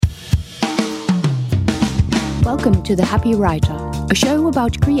Welcome to The Happy Writer, a show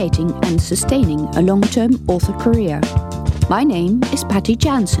about creating and sustaining a long-term author career. My name is Patty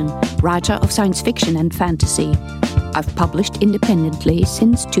Jansen, writer of science fiction and fantasy. I've published independently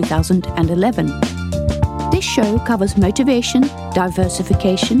since 2011. This show covers motivation,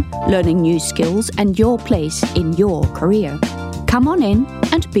 diversification, learning new skills, and your place in your career. Come on in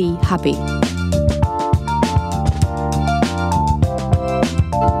and be happy.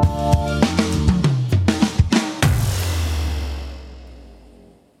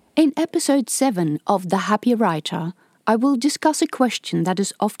 In episode 7 of The Happy Writer, I will discuss a question that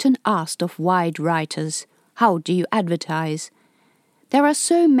is often asked of wide writers. How do you advertise? There are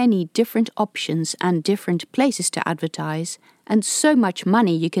so many different options and different places to advertise, and so much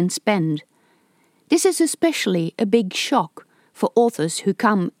money you can spend. This is especially a big shock for authors who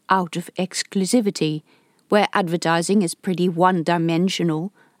come out of exclusivity, where advertising is pretty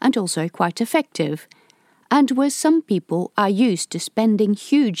one-dimensional and also quite effective, and where some people are used to spending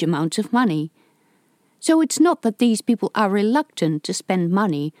huge amounts of money. So it's not that these people are reluctant to spend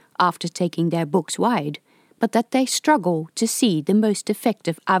money after taking their books wide, but that they struggle to see the most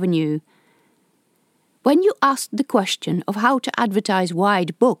effective avenue. When you ask the question of how to advertise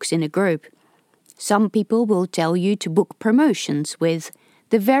wide books in a group, some people will tell you to book promotions with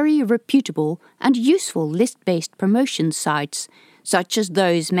the very reputable and useful list-based promotion sites, such as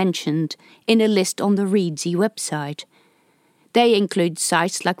those mentioned in a list on the Readsy website. They include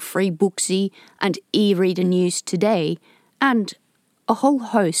sites like Freebooksy and eReader News Today, and a whole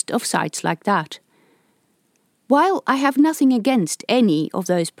host of sites like that. While I have nothing against any of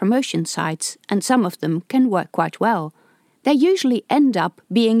those promotion sites, and some of them can work quite well, they usually end up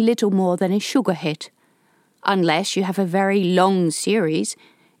being little more than a sugar hit. Unless you have a very long series,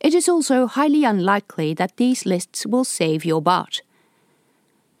 it is also highly unlikely that these lists will save your butt.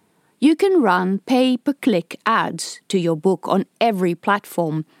 You can run pay-per-click ads to your book on every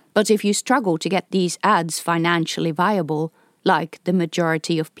platform, but if you struggle to get these ads financially viable, like the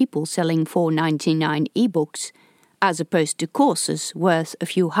majority of people selling $4.99 ebooks, as opposed to courses worth a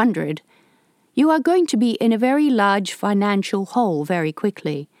few hundred, you are going to be in a very large financial hole very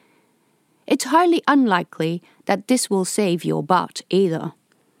quickly. It's highly unlikely that this will save your butt either.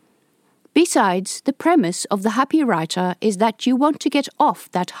 Besides, the premise of The Happy Writer is that you want to get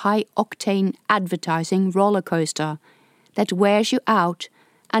off that high-octane advertising roller coaster that wears you out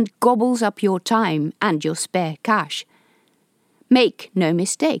and gobbles up your time and your spare cash. Make no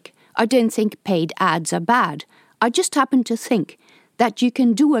mistake, I don't think paid ads are bad. I just happen to think that you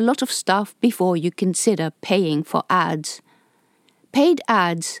can do a lot of stuff before you consider paying for ads. Paid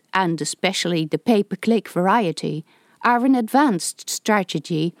ads, and especially the pay-per-click variety, are an advanced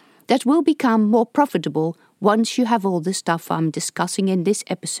strategy that will become more profitable once you have all the stuff I'm discussing in this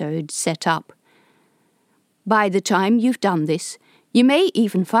episode set up. By the time you've done this, you may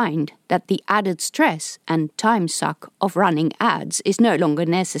even find that the added stress and time suck of running ads is no longer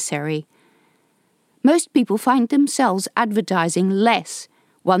necessary. Most people find themselves advertising less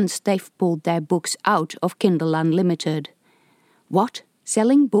once they've pulled their books out of Kindle Unlimited. What?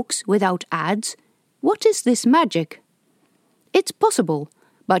 Selling books without ads? What is this magic? It's possible,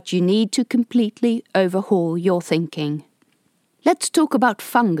 but you need to completely overhaul your thinking. Let's talk about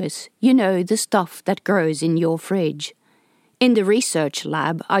fungus, the stuff that grows in your fridge. In the research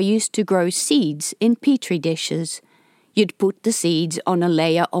lab, I used to grow seeds in petri dishes. You'd put the seeds on a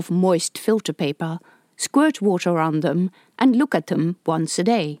layer of moist filter paper, squirt water on them, and look at them once a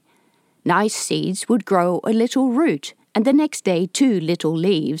day. Nice seeds would grow a little root, and the next day 2 little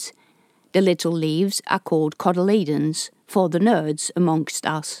leaves. The little leaves are called cotyledons, for the nerds amongst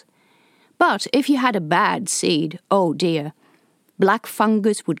us. But if you had a bad seed, oh dear. Black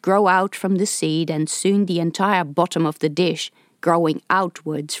fungus would grow out from the seed, and soon the entire bottom of the dish, growing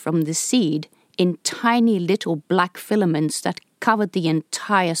outwards from the seed in tiny little black filaments that covered the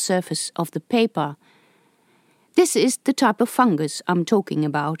entire surface of the paper. This is the type of fungus I'm talking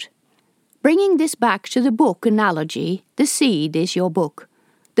about. Bringing this back to the book analogy, the seed is your book.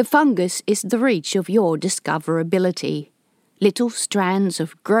 The fungus is the reach of your discoverability. Little strands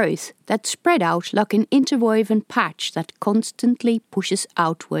of growth that spread out like an interwoven patch that constantly pushes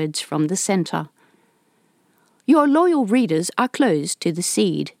outwards from the center. Your loyal readers are close to the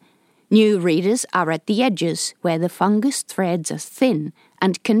seed. New readers are at the edges, where the fungus threads are thin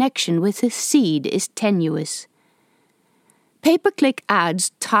and connection with the seed is tenuous. Pay-per-click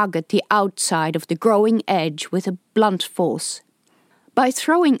ads target the outside of the growing edge with a blunt force. By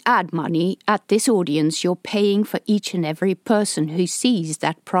throwing ad money at this audience, you're paying for each and every person who sees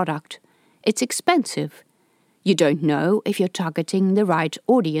that product. It's expensive. You don't know if you're targeting the right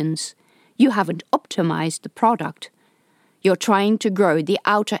audience. You haven't optimize the product. You're trying to grow the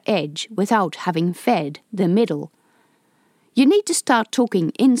outer edge without having fed the middle. You need to start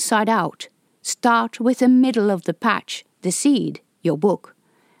talking inside out. Start with the middle of the patch, the seed, your book.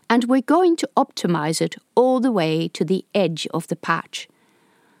 And we're going to optimize it all the way to the edge of the patch.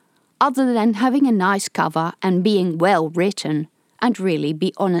 Other than having a nice cover and being well written, and really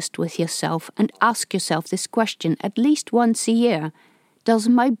be honest with yourself and ask yourself this question at least once a year, does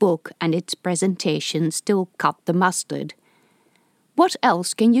my book and its presentation still cut the mustard? What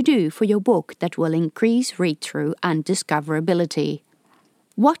else can you do for your book that will increase read-through and discoverability?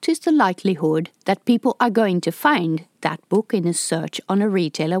 What is the likelihood that people are going to find that book in a search on a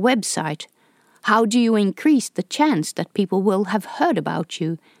retailer website? How do you increase the chance that people will have heard about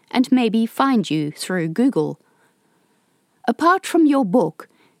you and maybe find you through Google? Apart from your book,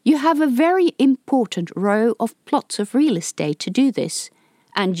 you have a very important row of plots of real estate to do this,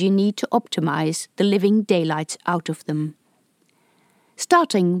 and you need to optimize the living daylights out of them.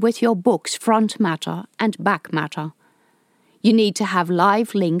 Starting with your book's front matter and back matter. You need to have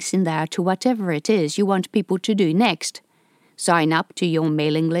live links in there to whatever it is you want people to do next. Sign up to your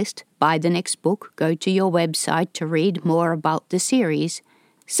mailing list, buy the next book, go to your website to read more about the series.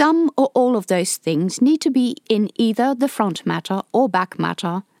 Some or all of those things need to be in either the front matter or back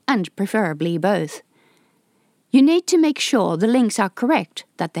matter, and preferably both. You need to make sure the links are correct,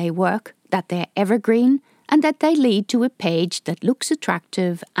 that they work, that they're evergreen, and that they lead to a page that looks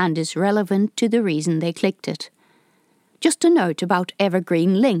attractive and is relevant to the reason they clicked it. Just a note about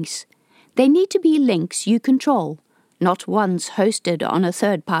evergreen links. They need to be links you control, not ones hosted on a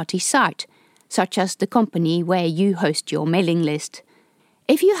third-party site, such as the company where you host your mailing list.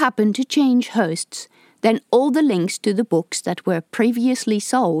 If you happen to change hosts, then all the links to the books that were previously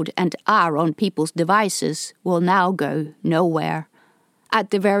sold and are on people's devices will now go nowhere.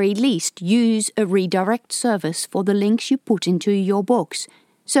 At the very least, use a redirect service for the links you put into your books,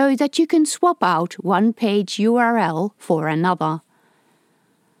 so that you can swap out one page URL for another.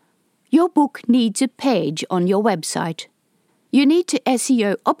 Your book needs a page on your website. You need to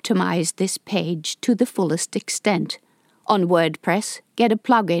SEO optimize this page to the fullest extent. On WordPress, get a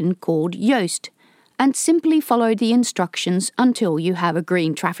plugin called Yoast, and simply follow the instructions until you have a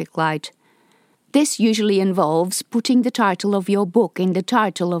green traffic light. This usually involves putting the title of your book in the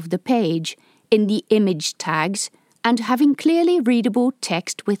title of the page, in the image tags, and having clearly readable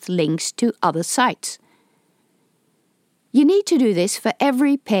text with links to other sites. You need to do this for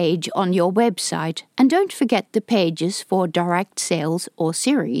every page on your website, and don't forget the pages for direct sales or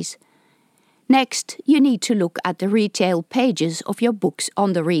series. Next, you need to look at the retail pages of your books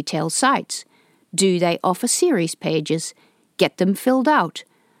on the retail sites. Do they offer series pages? Get them filled out.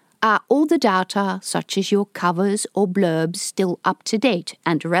 Are all the data, such as your covers or blurbs, still up to date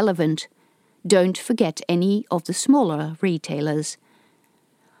and relevant? Don't forget any of the smaller retailers.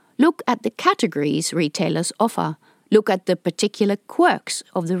 Look at the categories retailers offer. Look at the particular quirks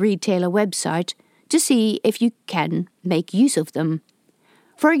of the retailer website to see if you can make use of them.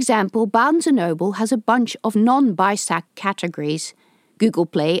 For example, Barnes & Noble has a bunch of non-BISAC categories. Google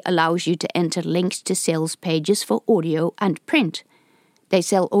Play allows you to enter links to sales pages for audio and print. They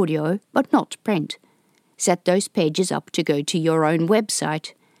sell audio, but not print. Set those pages up to go to your own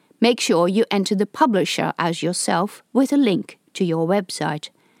website. Make sure you enter the publisher as yourself with a link to your website.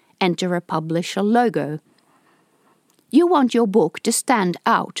 Enter a publisher logo. You want your book to stand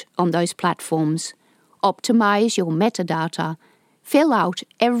out on those platforms. Optimize your metadata. Fill out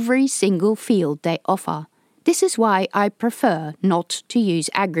every single field they offer. This is why I prefer not to use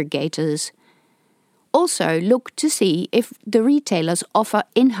aggregators. Also, look to see if the retailers offer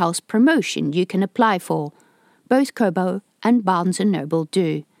in-house promotion you can apply for. Both Kobo and Barnes & Noble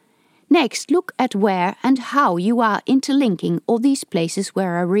do. Next, look at where and how you are interlinking all these places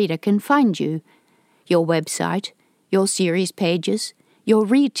where a reader can find you. Your website, your series pages, your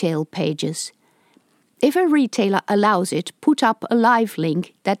retail pages. If a retailer allows it, put up a live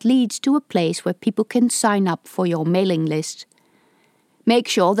link that leads to a place where people can sign up for your mailing list. Make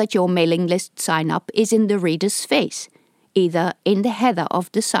sure that your mailing list sign-up is in the reader's face, either in the header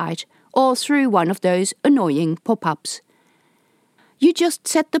of the site or through one of those annoying pop-ups. You just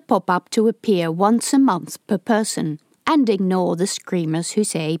set the pop-up to appear once a month per person and ignore the screamers who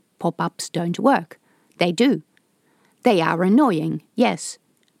say pop-ups don't work. They do. They are annoying, yes.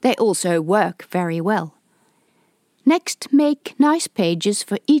 They also work very well. Next, make nice pages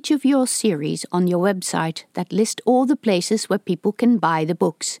for each of your series on your website that list all the places where people can buy the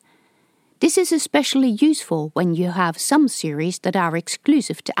books. This is especially useful when you have some series that are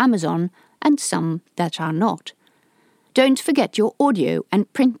exclusive to Amazon and some that are not. Don't forget your audio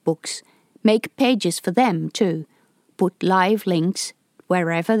and print books. Make pages for them too. Put live links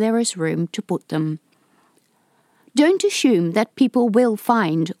wherever there is room to put them. Don't assume that people will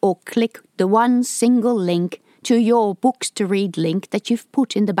find or click the one single link to your books to read link that you've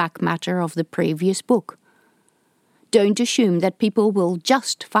put in the back matter of the previous book. Don't assume that people will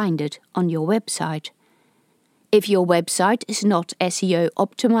just find it on your website. If your website is not SEO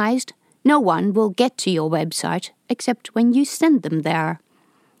optimized, no one will get to your website except when you send them there.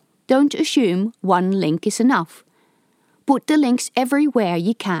 Don't assume one link is enough. Put the links everywhere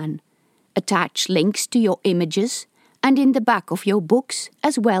you can. Attach links to your images and in the back of your books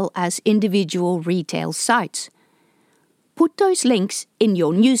as well as individual retail sites. Put those links in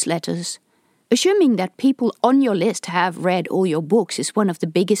your newsletters. Assuming that people on your list have read all your books is one of the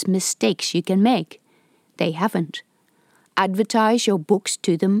biggest mistakes you can make. They haven't. Advertise your books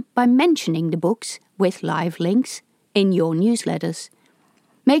to them by mentioning the books with live links in your newsletters.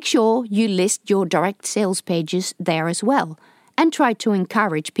 Make sure you list your direct sales pages there as well and try to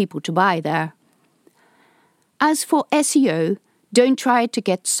encourage people to buy there. As for SEO, don't try to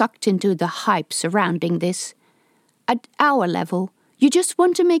get sucked into the hype surrounding this. At our level, you just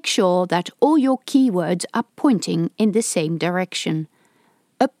want to make sure that all your keywords are pointing in the same direction.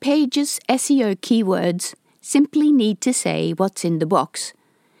 A page's SEO keywords simply need to say what's in the box.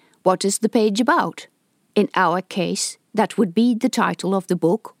 What is the page about? In our case, that would be the title of the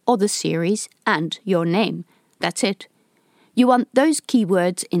book or the series and your name. That's it. You want those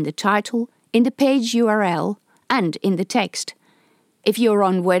keywords in the title, in the page URL, and in the text. If you're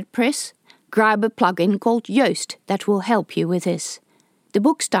on WordPress, grab a plugin called Yoast that will help you with this. The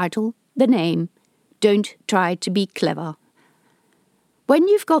book's title, the name. Don't try to be clever. When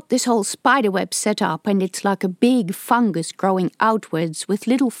you've got this whole spiderweb set up and it's like a big fungus growing outwards with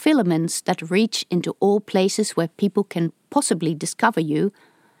little filaments that reach into all places where people can possibly discover you,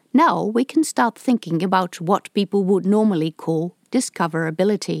 now we can start thinking about what people would normally call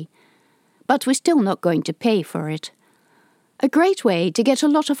discoverability. But we're still not going to pay for it. A great way to get a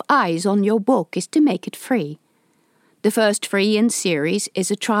lot of eyes on your book is to make it free. The first free in series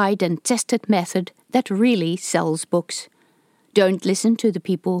is a tried and tested method that really sells books. Don't listen to the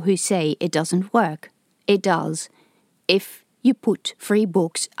people who say it doesn't work. It does, if you put free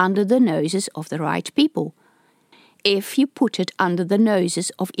books under the noses of the right people. If you put it under the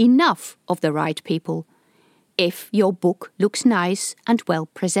noses of enough of the right people. If your book looks nice and well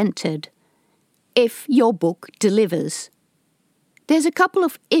presented. If your book delivers. There's a couple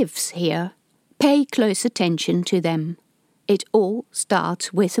of ifs here. Pay close attention to them. It all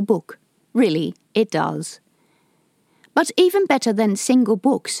starts with a book. Really, it does. But even better than single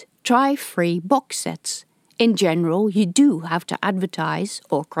books, try free box sets. In general, you do have to advertise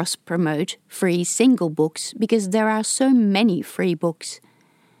or cross-promote free single books because there are so many free books.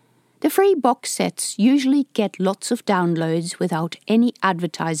 The free box sets usually get lots of downloads without any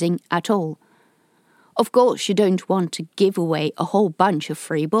advertising at all. Of course, you don't want to give away a whole bunch of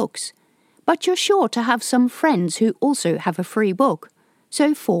free books, but you're sure to have some friends who also have a free book,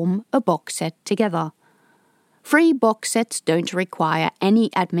 so form a box set together. Free box sets don't require any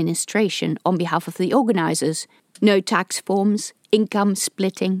administration on behalf of the organizers. No tax forms, income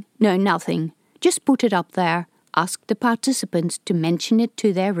splitting, no nothing. Just put it up there, ask the participants to mention it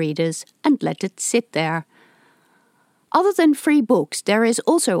to their readers and let it sit there. Other than free books, there is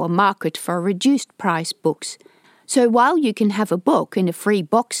also a market for reduced price books. So while you can have a book in a free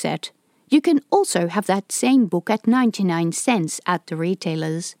box set, you can also have that same book at 99 cents at the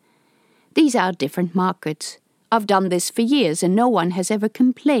retailers. These are different markets. I've done this for years and no one has ever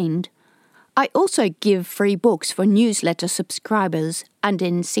complained. I also give free books for newsletter subscribers, and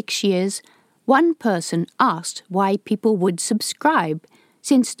in 6 years, one person asked why people would subscribe,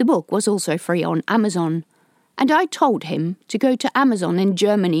 since the book was also free on Amazon. And I told him to go to Amazon in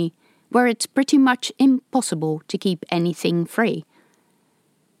Germany, where it's pretty much impossible to keep anything free.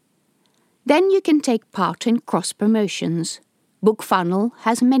 Then you can take part in cross-promotions. BookFunnel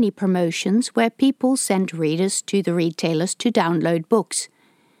has many promotions where people send readers to the retailers to download books.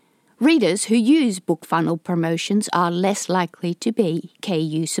 Readers who use BookFunnel promotions are less likely to be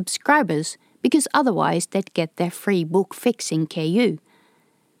KU subscribers because otherwise they'd get their free book fix in KU.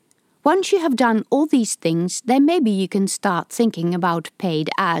 Once you have done all these things, then maybe you can start thinking about paid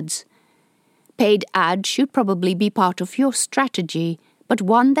ads. Paid ads should probably be part of your strategy, but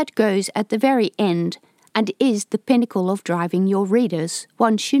one that goes at the very end and is the pinnacle of driving your readers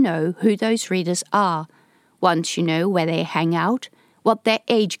once you know who those readers are, once you know where they hang out, what their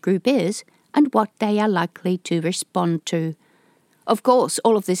age group is, and what they are likely to respond to. Of course,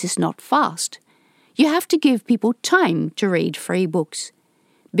 all of this is not fast. You have to give people time to read free books.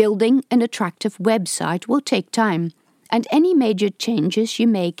 Building an attractive website will take time, and any major changes you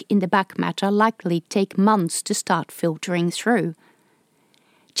make in the back matter likely take months to start filtering through.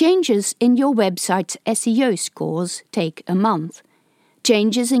 Changes in your website's SEO scores take a month.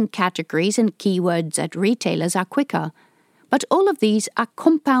 Changes in categories and keywords at retailers are quicker, but all of these are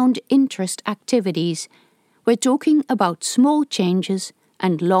compound interest activities. We're talking about small changes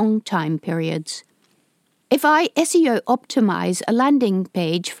and long time periods. If I SEO optimize a landing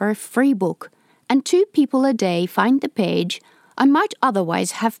page for a free book and 2 people a day find the page, I might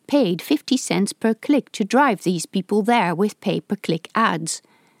otherwise have paid 50 cents per click to drive these people there with pay-per-click ads.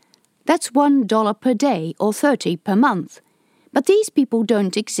 That's $1 per day or $30 per month. But these people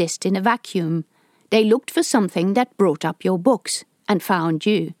don't exist in a vacuum. They looked for something that brought up your books and found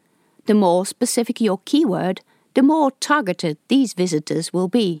you. The more specific your keyword, the more targeted these visitors will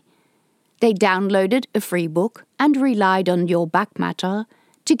be. They downloaded a free book and relied on your back matter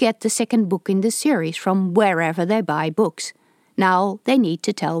to get the second book in the series from wherever they buy books. Now they need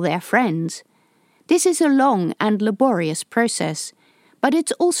to tell their friends. This is a long and laborious process, but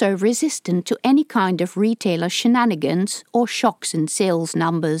it's also resistant to any kind of retailer shenanigans or shocks in sales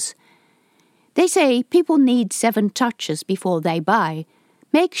numbers. They say people need 7 touches before they buy.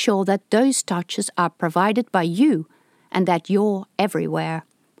 Make sure that those touches are provided by you and that you're everywhere.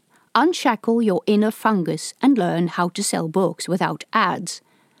 Unshackle your inner fungus and learn how to sell books without ads.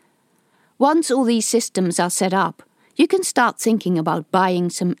 Once all these systems are set up, you can start thinking about buying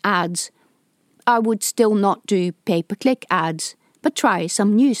some ads. I would still not do pay-per-click ads, but try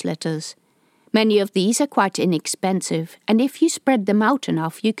some newsletters. Many of these are quite inexpensive, and if you spread them out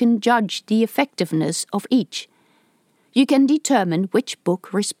enough, you can judge the effectiveness of each. You can determine which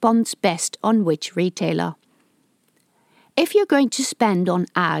book responds best on which retailer. If you're going to spend on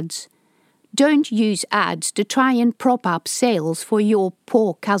ads, don't use ads to try and prop up sales for your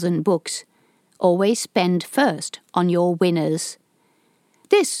poor cousin books. Always spend first on your winners.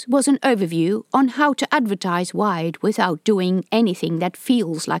 This was an overview on how to advertise wide without doing anything that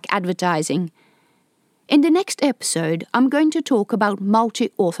feels like advertising. In the next episode, I'm going to talk about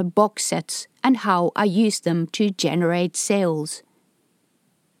multi-author box sets and how I use them to generate sales.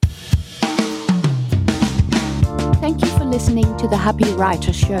 Thank you for listening to the Happy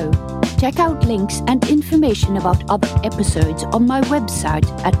Writer Show. Check out links and information about other episodes on my website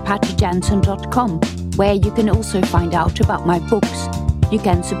at pattyjansen.com, where you can also find out about my books. You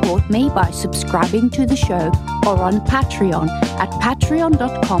can support me by subscribing to the show or on Patreon at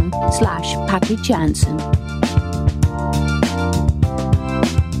patreon.com/pattyjansen.